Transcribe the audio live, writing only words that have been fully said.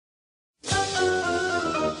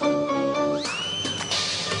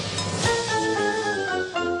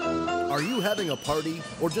having a party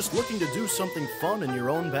or just looking to do something fun in your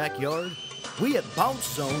own backyard? We at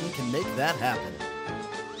Bounce Zone can make that happen.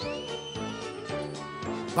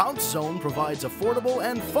 Bounce Zone provides affordable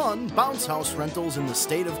and fun bounce house rentals in the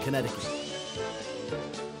state of Connecticut.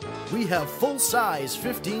 We have full-size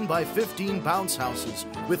 15 by 15 bounce houses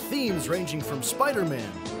with themes ranging from Spider-Man,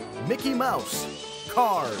 Mickey Mouse,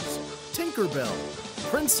 Cars, Tinkerbell,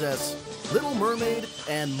 Princess, Little Mermaid,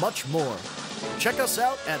 and much more. Check us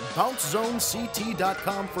out at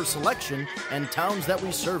bouncezonect.com for selection and towns that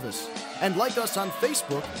we service. And like us on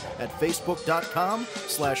Facebook at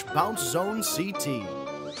facebook.com/bouncezonect.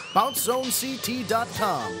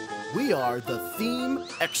 bouncezonect.com. We are the theme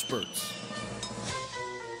experts.